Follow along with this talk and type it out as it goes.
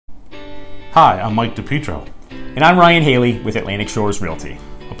Hi, I'm Mike DiPietro. And I'm Ryan Haley with Atlantic Shores Realty.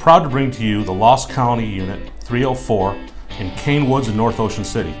 I'm proud to bring to you the Lost Colony Unit 304 in Cane Woods in North Ocean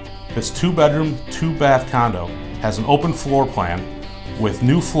City. This 2-bedroom, 2-bath condo has an open floor plan with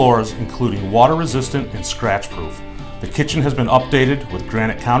new floors including water resistant and scratch proof. The kitchen has been updated with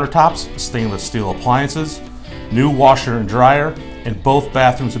granite countertops, stainless steel appliances, new washer and dryer, and both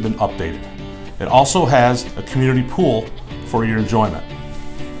bathrooms have been updated. It also has a community pool for your enjoyment.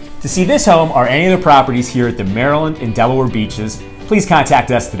 To see this home or any other properties here at the Maryland and Delaware beaches, please contact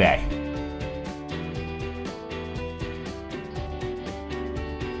us today.